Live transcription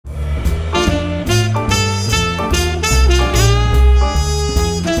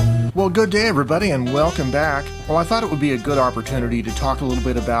good day, everybody, and welcome back. Well, I thought it would be a good opportunity to talk a little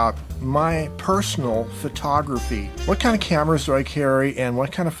bit about my personal photography. What kind of cameras do I carry, and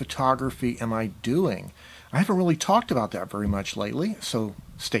what kind of photography am I doing? I haven't really talked about that very much lately, so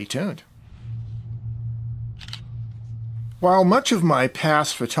stay tuned. While much of my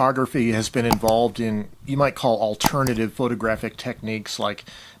past photography has been involved in, you might call, alternative photographic techniques like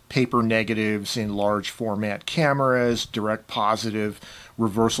paper negatives in large format cameras, direct positive,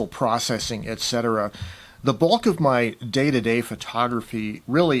 reversal processing, etc., the bulk of my day-to-day photography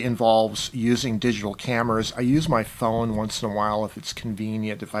really involves using digital cameras. I use my phone once in a while if it's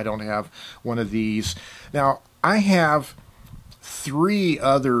convenient, if I don't have one of these. Now, I have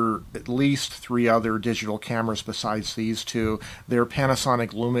at least three other digital cameras besides these two. They're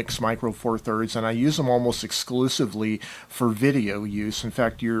Panasonic Lumix Micro Four Thirds, and I use them almost exclusively for video use. In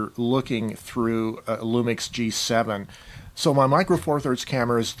fact, you're looking through a Lumix G7. So my Micro Four Thirds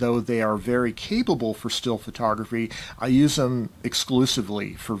cameras, though they are very capable for still photography, I use them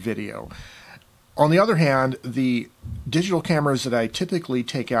exclusively for video. On the other hand, the digital cameras that I typically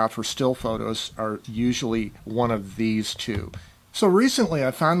take out for still photos are usually one of these two. So recently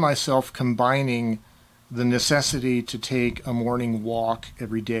I found myself combining the necessity to take a morning walk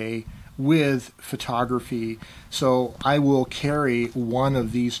every day with photography. So I will carry one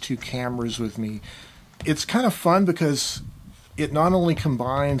of these two cameras with me. It's kind of fun because it not only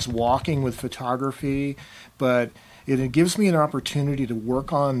combines walking with photography, but it gives me an opportunity to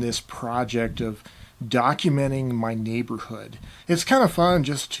work on this project of documenting my neighborhood. It's kind of fun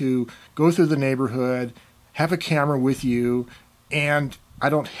just to go through the neighborhood, have a camera with you, and I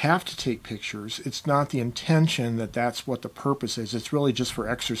don't have to take pictures. It's not the intention that that's what the purpose is. It's really just for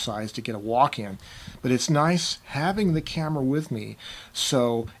exercise to get a walk in. But it's nice having the camera with me,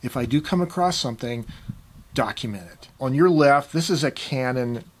 so if I do come across something, document it. On your left, this is a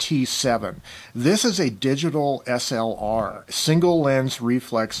Canon T7. This is a digital SLR, single lens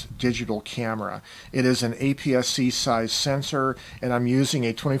reflex digital camera. It is an APS-C size sensor, and I'm using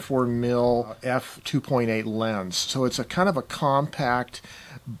a 24mm f2.8 lens. So it's a kind of a compact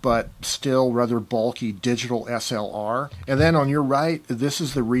but still rather bulky digital SLR. And then on your right, this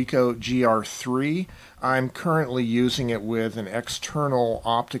is the Ricoh GR3. I'm currently using it with an external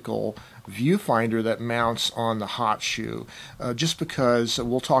optical viewfinder that mounts on the hot shoe, just because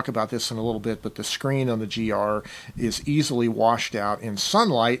we'll talk about this in a little bit, but the screen on the GR is easily washed out in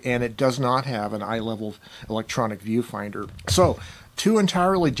sunlight, and it does not have an eye-level electronic viewfinder. So two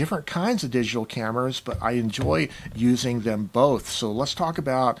entirely different kinds of digital cameras, but I enjoy using them both. So let's talk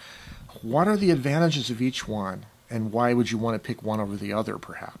about what are the advantages of each one, and why would you want to pick one over the other,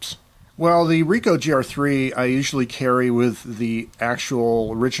 perhaps? Well, the Ricoh GR3 I usually carry with the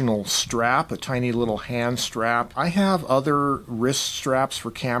actual original strap, a tiny little hand strap. I have other wrist straps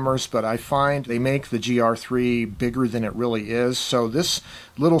for cameras, but I find they make the GR3 bigger than it really is. So this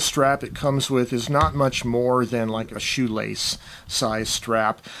little strap it comes with is not much more than like a shoelace size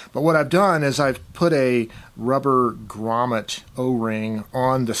strap. But what I've done is I've put a rubber grommet O-ring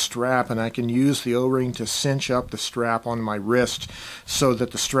on the strap, and I can use the O-ring to cinch up the strap on my wrist so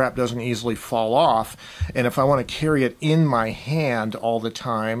that the strap doesn't easily fall off. And if I want to carry it in my hand all the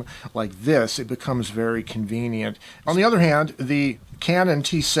time like this, it becomes very convenient. On the other hand, the Canon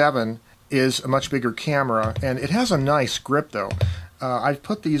T7 is a much bigger camera, and it has a nice grip though. I've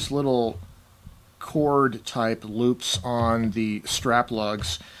put these little cord type loops on the strap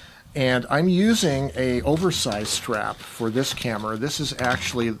lugs, and I'm using a oversized strap for this camera. This is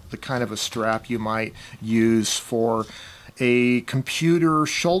actually the kind of a strap you might use for a computer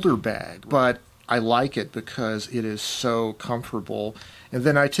shoulder bag, but I like it because it is so comfortable. And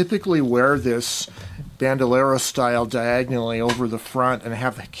then I typically wear this bandolero style diagonally over the front and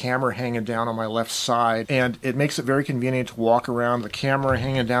have the camera hanging down on my left side, and it makes it very convenient to walk around. The camera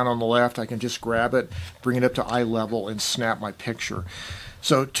hanging down on the left, I can just grab it, bring it up to eye level, and snap my picture.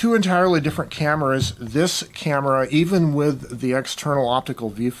 So two entirely different cameras. This camera, even with the external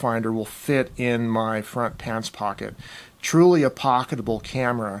optical viewfinder, will fit in my front pants pocket. Truly a pocketable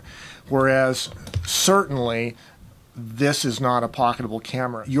camera, whereas certainly this is not a pocketable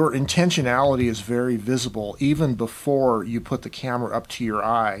camera. Your intentionality is very visible even before you put the camera up to your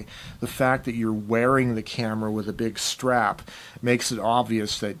eye. The fact that you're wearing the camera with a big strap makes it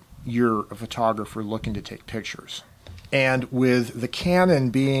obvious that you're a photographer looking to take pictures. And with the Canon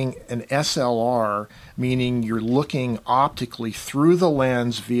being an SLR, meaning you're looking optically through the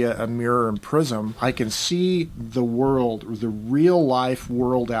lens via a mirror and prism, I can see the world, the real life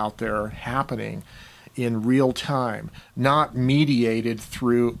world out there happening in real time, not mediated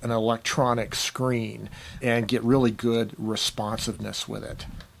through an electronic screen, and get really good responsiveness with it.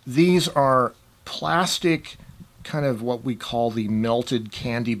 These are plastic, kind of what we call the melted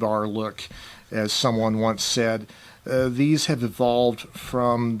candy bar look, as someone once said. These have evolved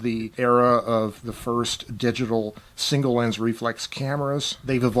from the era of the first digital single-lens reflex cameras.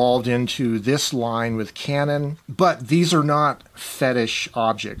 They've evolved into this line with Canon, but these are not fetish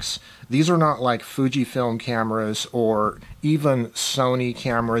objects. These are not like Fujifilm cameras or even Sony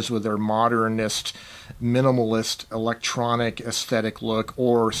cameras with their modernist, minimalist electronic aesthetic look,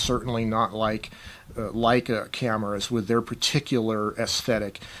 or certainly not like Leica cameras with their particular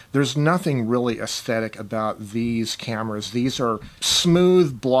aesthetic. There's nothing really aesthetic about these cameras. These are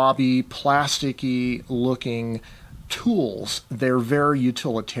smooth, blobby, plasticky looking tools. They're very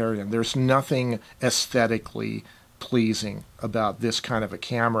utilitarian. There's nothing aesthetically pleasing about this kind of a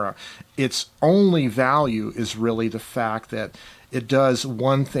camera. Its only value is really the fact that it does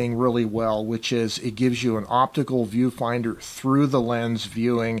one thing really well, which is it gives you an optical viewfinder through the lens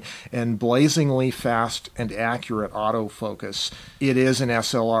viewing and blazingly fast and accurate autofocus. It is an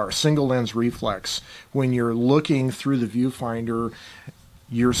SLR, single lens reflex. When you're looking through the viewfinder,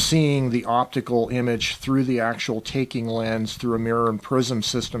 you're seeing the optical image through the actual taking lens through a mirror and prism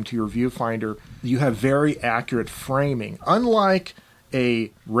system to your viewfinder. You have very accurate framing. Unlike a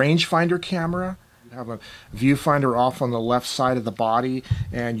rangefinder camera, have a viewfinder off on the left side of the body,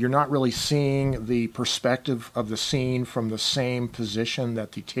 and you're not really seeing the perspective of the scene from the same position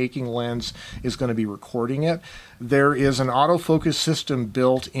that the taking lens is going to be recording it. There is an autofocus system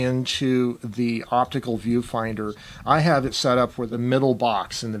built into the optical viewfinder. I have it set up where the middle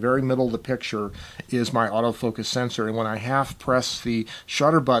box, in the very middle of the picture, is my autofocus sensor, and when I half press the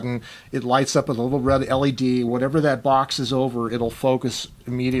shutter button, it lights up with a little red LED. Whatever that box is over, it'll focus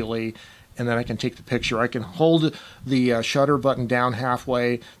immediately, and then I can take the picture. I can hold the shutter button down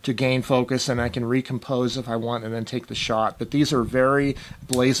halfway to gain focus, and I can recompose if I want and then take the shot. But these are very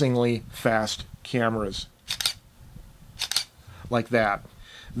blazingly fast cameras, like that.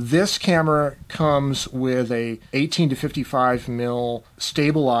 This camera comes with a 18 to 55 mil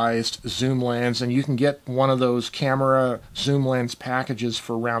stabilized zoom lens, and you can get one of those camera zoom lens packages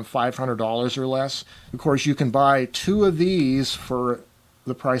for around $500 or less. Of course, you can buy two of these for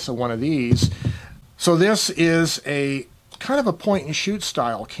the price of one of these. So this is a kind of a point and shoot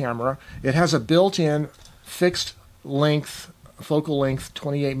style camera. It has a built-in fixed length, focal length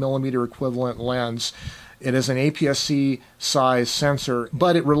 28 millimeter equivalent lens. It is an APS-C size sensor,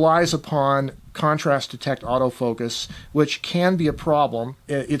 but it relies upon contrast detect autofocus, which can be a problem.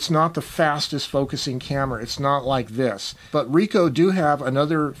 It's not the fastest focusing camera. It's not like this. But Ricoh do have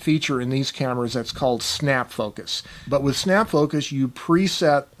another feature in these cameras that's called snap focus. But with snap focus, you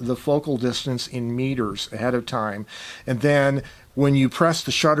preset the focal distance in meters ahead of time, and then when you press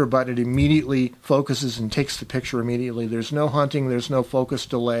the shutter button, it immediately focuses and takes the picture immediately. There's no hunting, there's no focus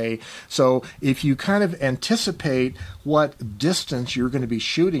delay. So if you kind of anticipate what distance you're going to be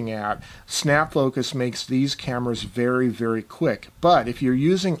shooting at, snap focus makes these cameras very, very quick. But if you're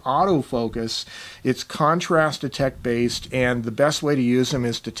using autofocus, it's contrast detect based, and the best way to use them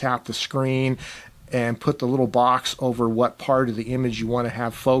is to tap the screen and put the little box over what part of the image you want to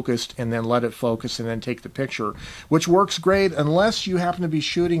have focused, and then let it focus and then take the picture, which works great unless you happen to be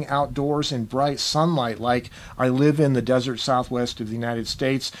shooting outdoors in bright sunlight. Like I live in the desert southwest of the United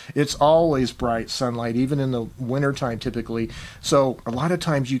States. It's always bright sunlight, even in the wintertime typically. So a lot of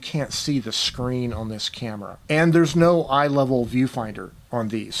times you can't see the screen on this camera. And there's no eye level viewfinder on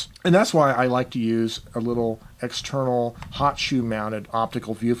these. And that's why I like to use a little external hot shoe mounted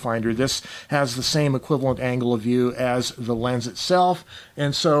optical viewfinder. This has the same equivalent angle of view as the lens itself,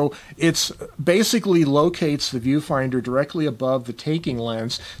 and so it's basically locates the viewfinder directly above the taking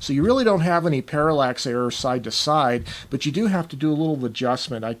lens, so you really don't have any parallax error side to side, but you do have to do a little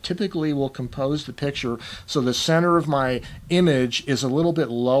adjustment. I typically will compose the picture so the center of my image is a little bit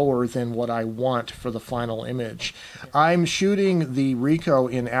lower than what I want for the final image. I'm shooting the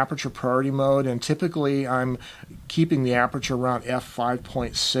Ricoh in aperture priority mode, and typically I'm keeping the aperture around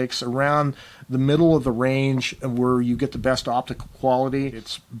f5.6, around the middle of the range where you get the best optical quality.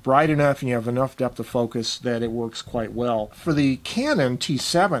 It's bright enough and you have enough depth of focus that it works quite well. For the Canon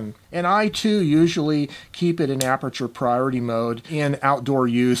T7, and I too usually keep it in aperture priority mode in outdoor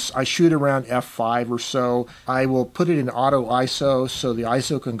use. I shoot around f5 or so. I will put it in auto ISO so the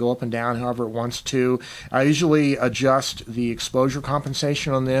ISO can go up and down however it wants to. I usually adjust the exposure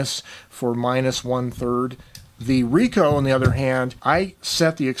compensation on this for -1/3. The Ricoh, on the other hand, I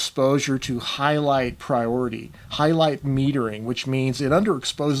set the exposure to highlight priority, highlight metering, which means it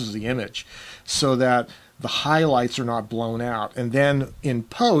underexposes the image so that the highlights are not blown out. And then in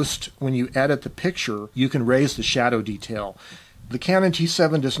post, when you edit the picture, you can raise the shadow detail. The Canon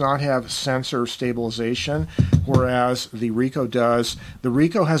T7 does not have sensor stabilization, whereas the Ricoh does. The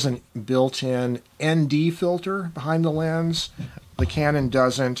Ricoh has a built-in ND filter behind the lens. The Canon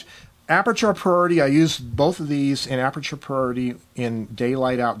doesn't. Aperture priority, I use both of these in aperture priority in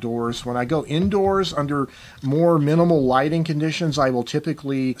daylight outdoors. When I go indoors under more minimal lighting conditions, I will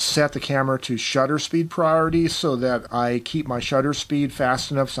typically set the camera to shutter speed priority so that I keep my shutter speed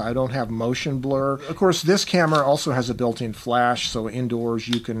fast enough so I don't have motion blur. Of course, this camera also has a built-in flash, so indoors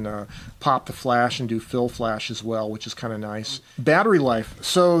you can pop the flash and do fill flash as well, which is kind of nice. Battery life.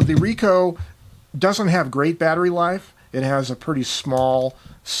 So the Ricoh doesn't have great battery life. It has a pretty small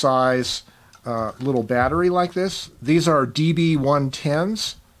size little battery like this. These are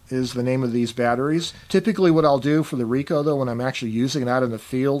DB110s is the name of these batteries. Typically what I'll do for the Ricoh though when I'm actually using it out in the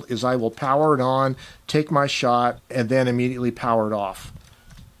field is I will power it on, take my shot, and then immediately power it off.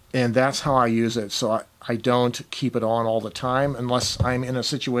 And that's how I use it. So I don't keep it on all the time unless I'm in a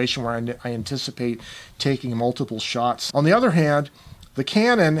situation where I anticipate taking multiple shots. On the other hand, the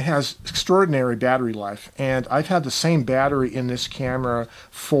Canon has extraordinary battery life, and I've had the same battery in this camera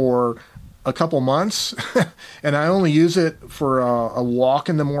for a couple months, and I only use it for a walk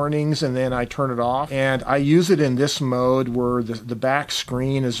in the mornings, and then I turn it off. And I use it in this mode where the back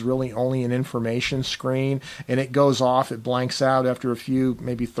screen is really only an information screen, and it goes off, it blanks out after a few,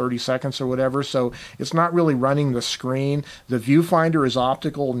 maybe 30 seconds or whatever, so it's not really running the screen. The viewfinder is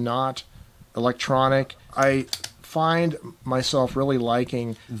optical, not electronic. I find myself really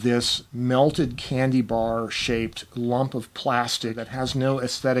liking this melted candy bar shaped lump of plastic that has no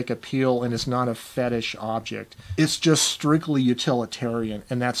aesthetic appeal and is not a fetish object. It's just strictly utilitarian,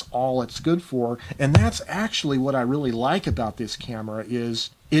 and that's all it's good for. And that's actually what I really like about this camera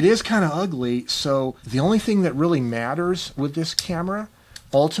is it is kind of ugly, so the only thing that really matters with this camera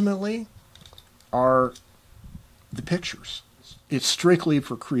ultimately are the pictures. It's strictly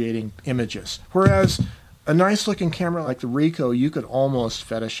for creating images. Whereas a nice looking camera like the Ricoh, you could almost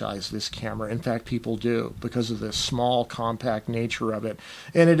fetishize this camera. In fact, people do because of the small, compact nature of it.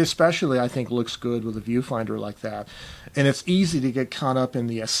 And it especially, I think, looks good with a viewfinder like that. And it's easy to get caught up in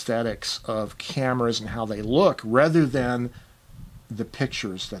the aesthetics of cameras and how they look rather than the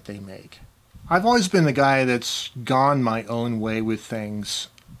pictures that they make. I've always been the guy that's gone my own way with things.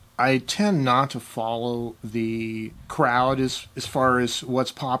 I tend not to follow the crowd as far as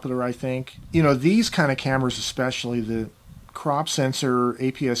what's popular, I think. You know, these kind of cameras, especially the crop sensor,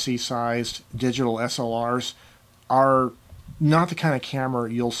 APS-C sized digital SLRs, are not the kind of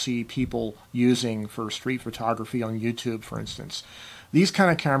camera you'll see people using for street photography on YouTube, for instance. These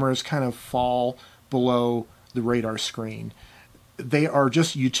kind of cameras kind of fall below the radar screen. They are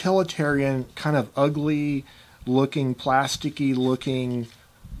just utilitarian, kind of ugly looking, plasticky looking,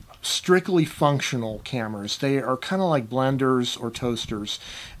 strictly functional cameras. They are kind of like blenders or toasters.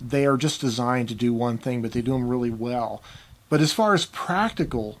 They are just designed to do one thing, but they do them really well. But as far as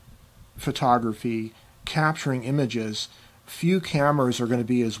practical photography, capturing images, few cameras are going to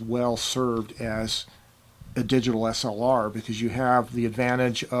be as well served as a digital SLR because you have the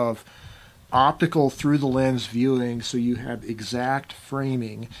advantage of optical through the lens viewing, so you have exact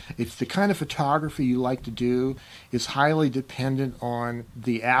framing. If the kind of photography you like to do is highly dependent on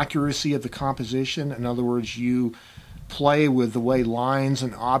the accuracy of the composition, in other words, you play with the way lines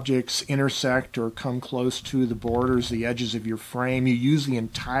and objects intersect or come close to the borders, the edges of your frame, you use the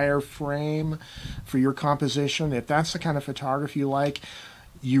entire frame for your composition. If that's the kind of photography you like,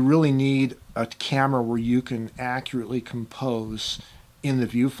 you really need a camera where you can accurately compose in the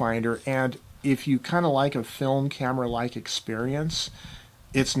viewfinder. And if you kind of like a film camera-like experience,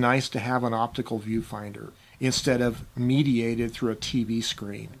 it's nice to have an optical viewfinder instead of mediated through a TV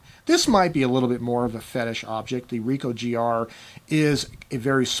screen. This might be a little bit more of a fetish object. The Ricoh GR is a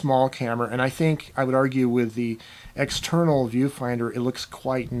very small camera, and I think I would argue with the external viewfinder it looks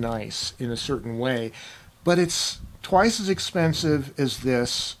quite nice in a certain way, but it's twice as expensive as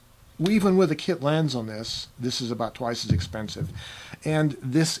this. Even with a kit lens on this is about twice as expensive. And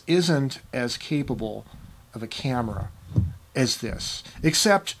this isn't as capable of a camera as this,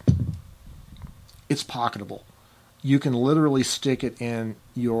 except it's pocketable. You can literally stick it in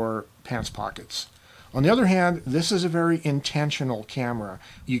your pants pockets. On the other hand, this is a very intentional camera.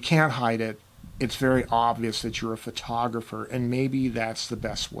 You can't hide it. It's very obvious that you're a photographer, and maybe that's the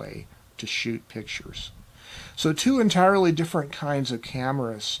best way to shoot pictures. So two entirely different kinds of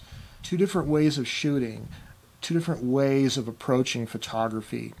cameras, two different ways of shooting, two different ways of approaching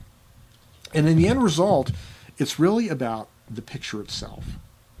photography. And in the end result, it's really about the picture itself.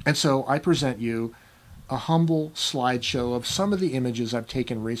 And so I present you a humble slideshow of some of the images I've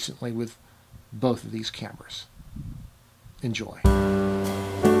taken recently with both of these cameras. Enjoy.